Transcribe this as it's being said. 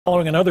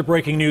Following another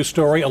breaking news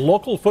story, a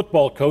local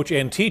football coach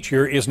and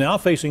teacher is now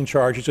facing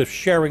charges of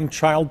sharing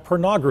child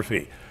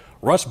pornography.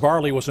 Russ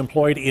Barley was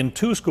employed in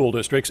 2 school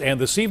districts,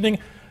 and this evening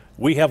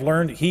we have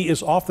learned he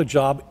is off the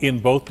job in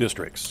both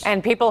districts.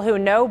 And people who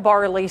know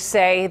Barley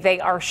say they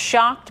are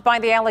shocked by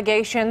the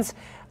allegations.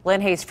 Lynne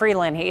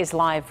Hayes-Freeland, he is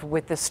live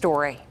with the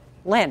story.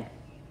 Lynne.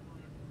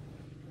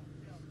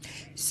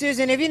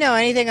 Susan, if you know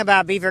anything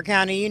about Beaver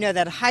County, you know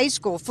that high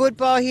school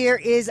football here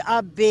is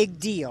a big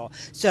deal.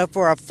 So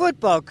for a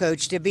football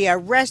coach to be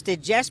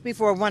arrested just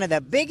before one of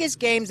the biggest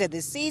games of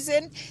the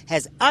season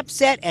has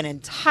upset an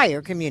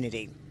entire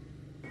community.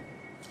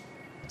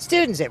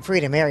 Students at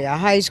Freedom Area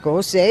High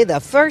School say the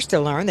first to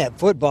learn that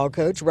football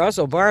coach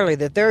Russell Barley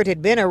III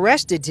had been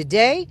arrested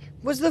today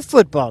was the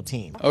football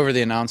team. Over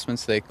the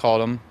announcements, they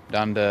called him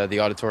down to the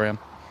auditorium,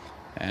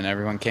 and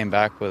everyone came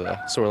back with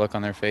a sore look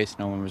on their face.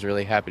 No one was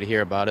really happy to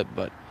hear about it,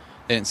 but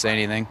they didn't say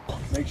anything.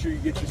 Make sure you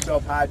get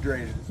yourself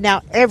hydrated.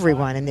 Now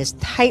everyone in this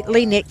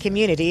tightly knit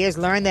community has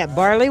learned that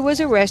Barley was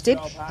arrested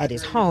at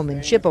his home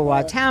in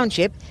Chippewa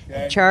Township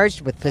and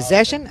charged with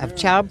possession of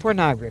child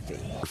pornography.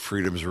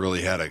 Freedom's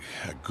really had a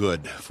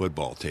good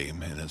football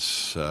team, and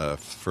it's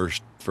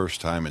first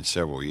time in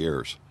several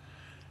years.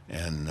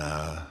 And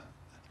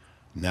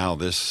now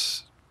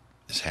this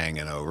is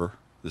hanging over,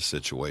 this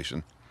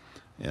situation,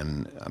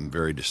 and I'm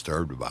very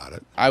disturbed about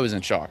it. I was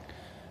in shock.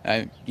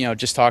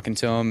 Just talking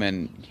to him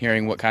and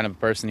hearing what kind of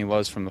person he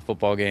was from the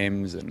football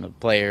games and the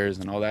players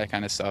and all that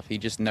kind of stuff, he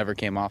just never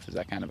came off as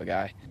that kind of a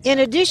guy. In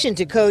addition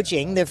to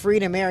coaching the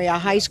Freedom Area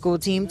High School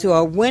team to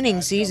a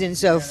winning season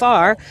so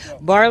far,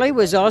 Barley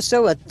was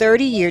also a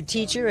 30-year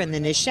teacher in the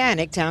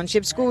Neshannock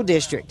Township School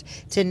District.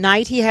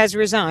 Tonight he has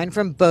resigned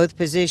from both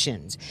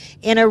positions.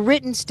 In a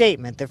written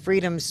statement, the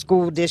Freedom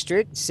School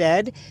District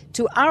said,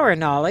 "To our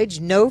knowledge,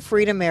 no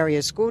Freedom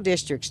Area School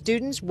District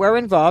students were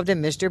involved in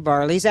Mr.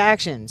 Barley's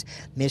actions.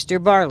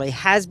 Mr. Barley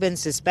has been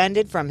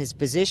suspended from his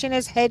position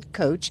as head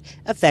coach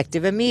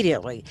effective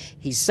immediately.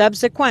 He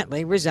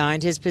subsequently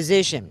resigned his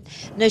position."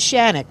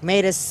 Neshannock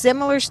made a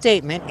similar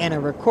statement in a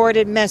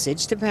recorded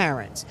message to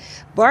parents.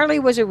 Barley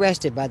was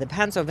arrested by the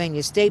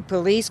Pennsylvania State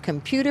Police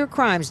Computer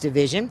Crimes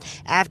Division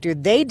after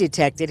they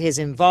detected his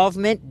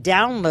involvement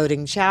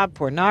downloading child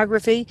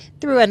pornography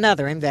through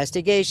another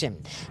investigation.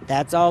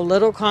 That's all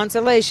little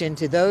consolation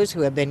to those who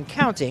have been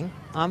counting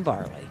on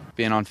Barley.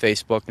 Being on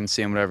Facebook and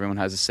seeing what everyone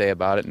has to say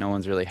about it, no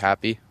one's really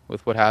happy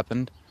with what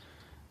happened,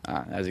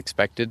 as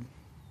expected.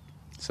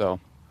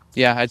 So,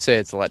 yeah, I'd say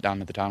it's a letdown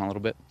to the town a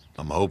little bit.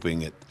 I'm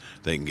hoping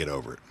they can get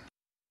over it.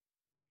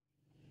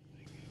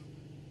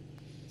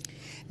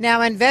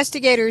 Now,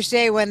 investigators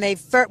say when they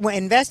first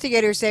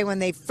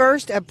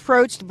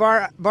approached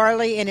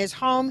Barley in his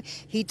home,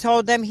 he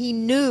told them he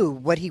knew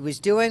what he was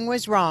doing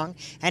was wrong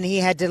and he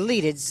had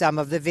deleted some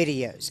of the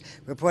videos.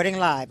 Reporting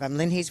live, I'm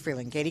Lynne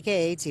Hayes-Freeland,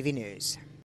 KDKA-TV News.